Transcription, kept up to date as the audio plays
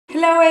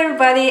Hello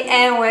everybody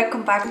and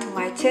welcome back to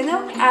my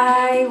channel.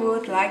 I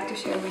would like to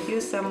share with you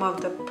some of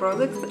the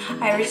products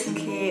I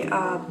recently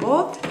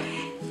bought.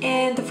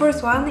 And the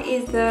first one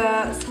is the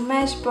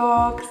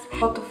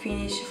Smashbox Auto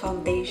Finish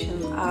Foundation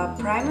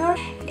Primer.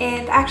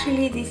 And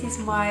actually this is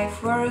my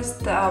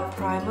first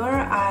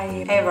primer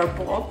I ever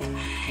bought.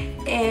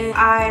 And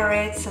I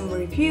read some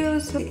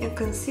reviews. In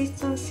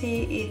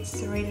consistency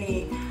it's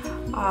really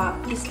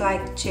it's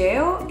like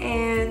gel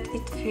and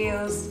it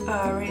feels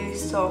really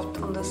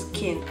soft on the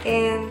skin.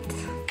 And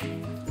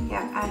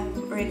yeah,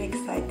 I'm really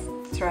excited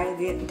to try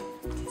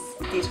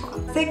this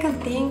one.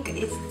 Second thing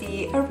is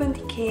the Urban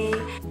Decay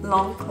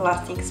Long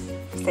Lasting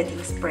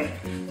Setting Spray.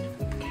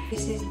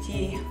 This is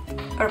the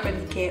Urban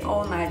Decay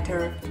All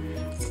Nighter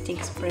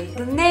Setting Spray.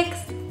 The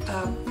next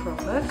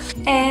product,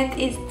 and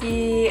it's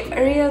the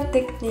Real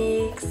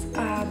Techniques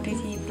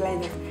Beauty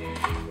Blender.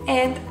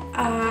 And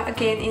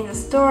again, in the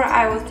store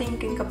I was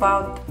thinking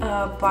about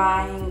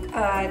buying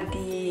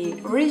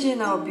the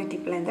original beauty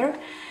blender,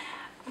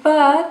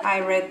 but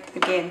I read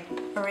again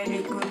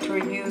really good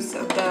reviews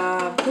of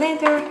the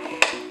blender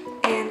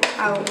and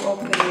I'll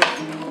open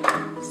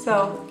it.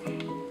 So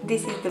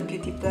this is the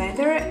beauty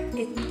blender.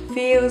 It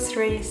feels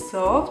really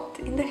soft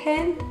in the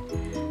hand.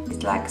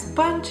 It's like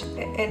sponge.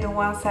 At the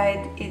one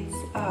side it's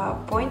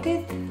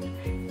pointed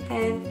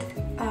and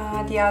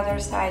the other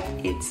side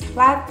it's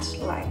flat,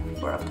 like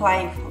for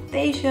applying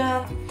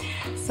foundation.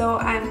 So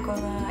I'm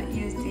gonna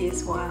use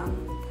this one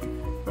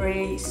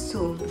really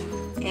soon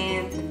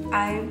and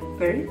I'm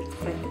very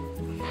excited.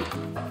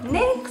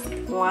 Next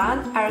one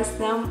are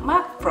some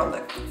MAC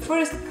products.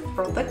 First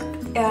product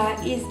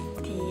is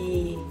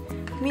the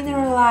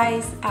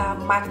Mineralized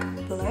MAC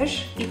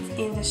blush. It's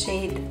in the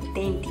shade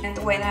Dainty. And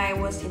when I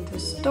was in the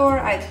store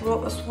I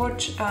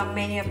swatched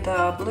many of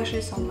the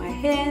blushes on my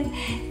hand,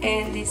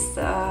 and this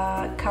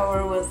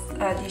color was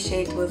this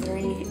shade was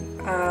really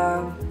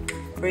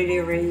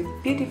really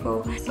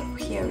beautiful. So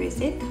here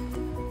is it.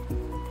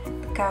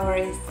 The color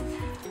is,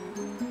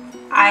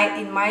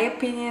 in my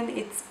opinion,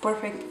 it's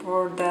perfect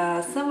for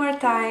the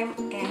summertime,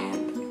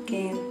 and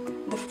again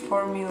the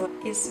formula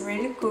is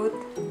really good.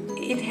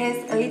 It has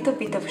a little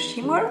bit of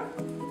shimmer,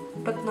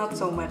 but not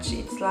so much.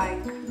 It's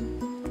like,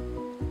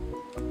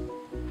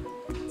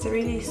 it's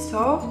really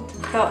soft.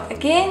 So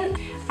again,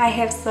 I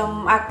have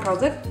some MAC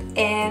product,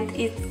 and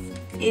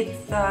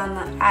it's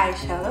an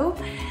eyeshadow,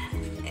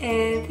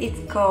 and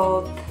it's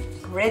called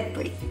Red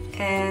Brick.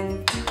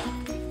 And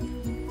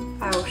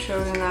I will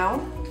show you now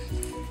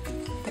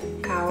the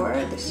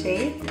color, the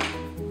shade.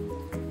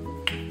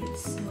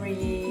 It's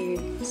really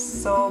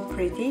so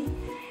pretty.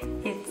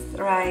 It's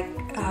like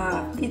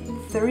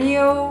it's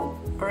real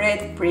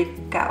red brick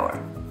color.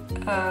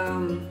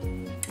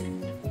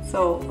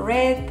 So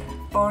red,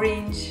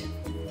 orange,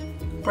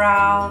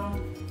 brown,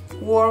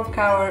 warm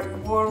color,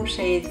 warm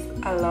shades.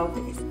 I love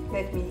this.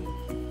 Let me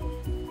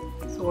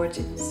swatch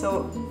it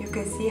so you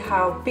can see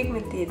how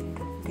pigmented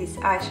this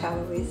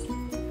eyeshadow is.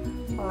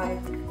 Like,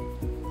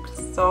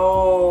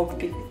 so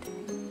pigmented.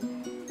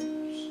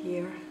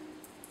 Here.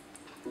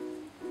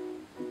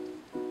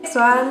 Next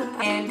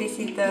one, and this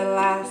is the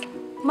last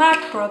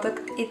MAC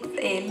product. It's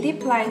a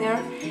lip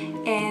liner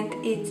and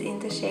it's in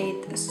the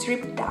shade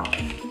Stripdown.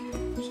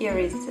 Here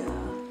is the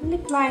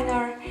lip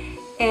liner,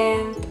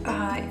 and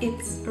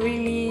it's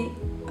really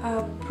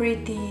a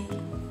pretty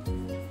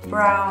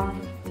brown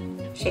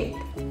shade.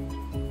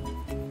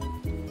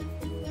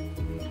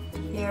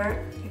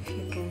 Here, if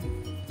you can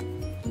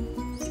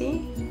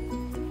see,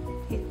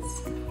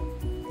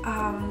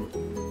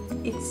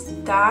 it's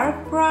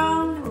dark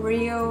brown,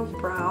 real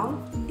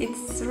brown.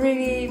 It's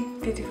really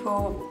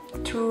beautiful,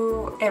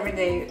 true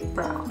everyday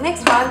brown.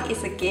 Next one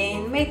is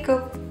again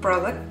makeup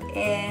product,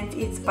 and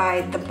it's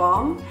by The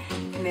Balm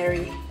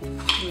Mary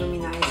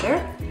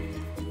Luminizer.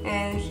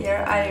 And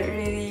here I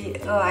really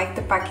like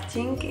the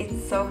packaging.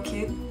 It's so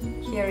cute.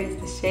 Here is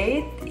the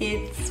shade.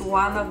 It's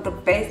one of the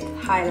best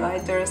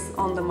highlighters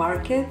on the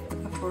market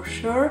for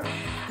sure.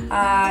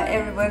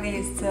 Everybody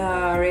is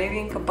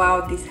raving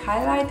about this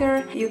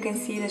highlighter. You can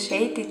see the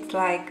shade. It's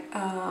like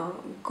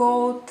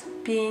gold,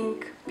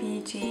 pink,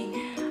 peachy,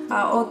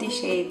 all these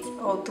shades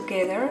all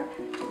together.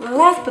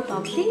 Last but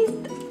not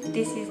least,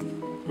 this is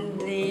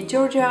the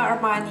Giorgio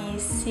Armani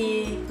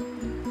C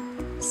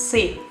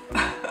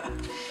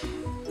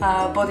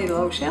body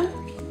lotion.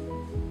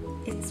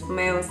 It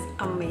smells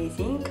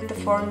amazing. The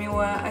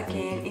formula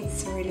again,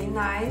 it's really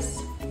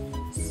nice,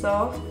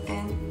 soft,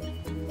 and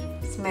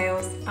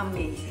smells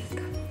amazing.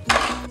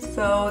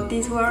 So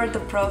these were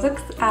the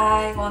products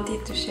I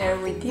wanted to share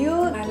with you.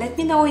 Let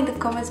me know in the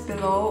comments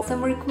below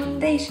some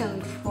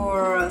recommendations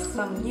for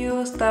some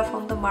new stuff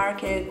on the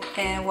market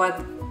and what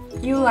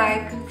you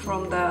like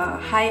from the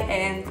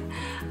high-end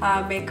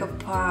makeup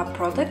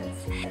products.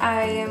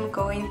 I am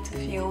going to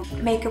film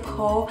makeup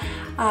haul,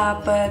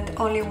 but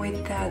only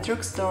with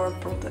drugstore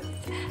products.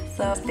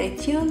 So stay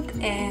tuned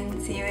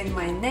and see you in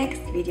my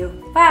next video.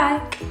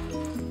 Bye!